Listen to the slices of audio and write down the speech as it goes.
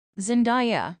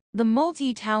Zendaya, the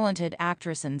multi-talented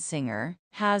actress and singer,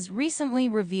 has recently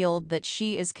revealed that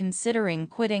she is considering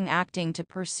quitting acting to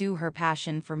pursue her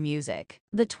passion for music.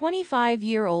 The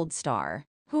 25-year-old star,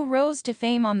 who rose to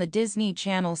fame on the Disney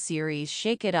Channel series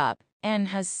Shake It Up, and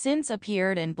has since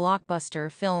appeared in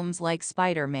blockbuster films like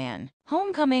Spider-Man,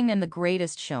 Homecoming and The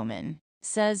Greatest Showman,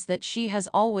 says that she has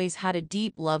always had a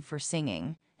deep love for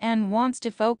singing and wants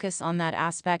to focus on that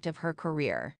aspect of her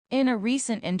career. In a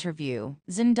recent interview,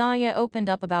 Zendaya opened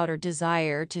up about her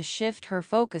desire to shift her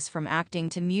focus from acting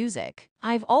to music.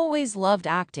 "I've always loved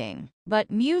acting, but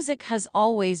music has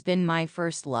always been my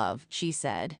first love," she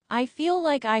said. "I feel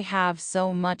like I have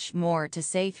so much more to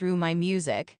say through my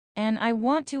music, and I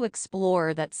want to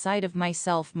explore that side of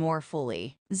myself more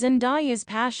fully." Zendaya's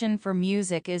passion for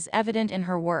music is evident in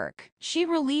her work. She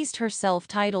released her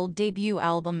self-titled debut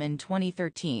album in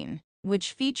 2013,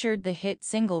 which featured the hit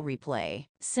single Replay.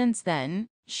 Since then,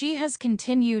 she has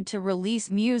continued to release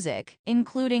music,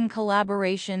 including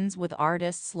collaborations with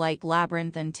artists like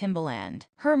Labyrinth and Timbaland.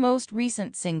 Her most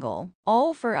recent single,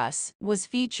 All For Us, was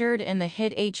featured in the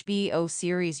hit HBO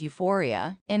series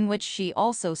Euphoria, in which she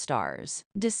also stars.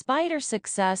 Despite her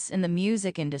success in the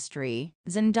music industry,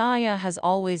 Zendaya has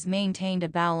always maintained a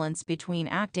balance between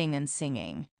acting and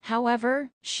singing.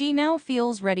 However, she now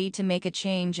feels ready to make a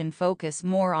change and focus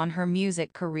more on her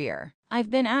music career. "I've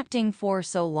been acting for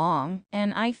so long,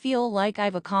 and I feel like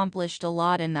I've accomplished a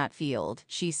lot in that field,"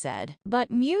 she said. "But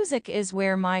music is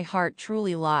where my heart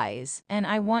truly lies, and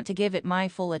I want to give it my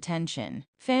full attention."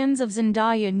 Fans of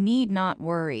Zendaya need not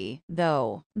worry,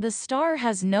 though. The star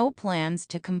has no plans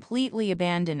to completely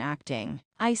abandon acting.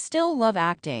 "I still love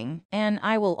acting, and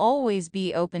I will always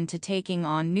be open to taking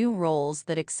on new roles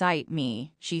that excite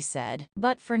me," she said.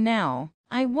 "But for now,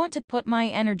 I want to put my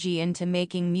energy into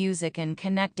making music and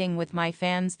connecting with my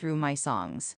fans through my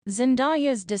songs."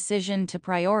 Zendaya's decision to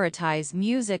prioritize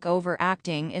music over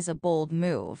acting is a bold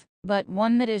move, but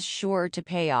one that is sure to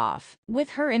pay off.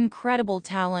 With her incredible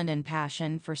talent and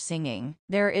passion for singing,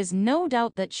 there is no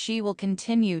doubt that she will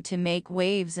continue to make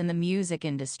waves in the music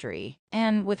industry.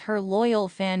 And with her loyal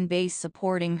fan base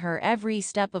supporting her every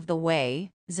step of the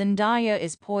way, Zendaya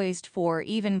is poised for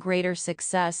even greater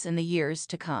success in the years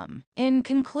to come. In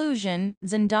conclusion,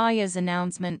 Zendaya's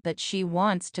announcement that she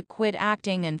wants to quit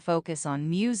acting and focus on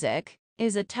music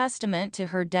is a testament to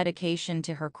her dedication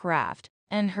to her craft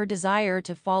and her desire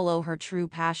to follow her true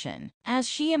passion. As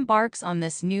she embarks on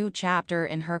this new chapter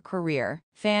in her career,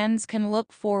 fans can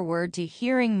look forward to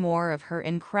hearing more of her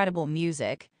incredible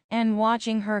music and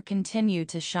watching her continue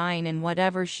to shine in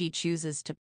whatever she chooses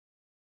to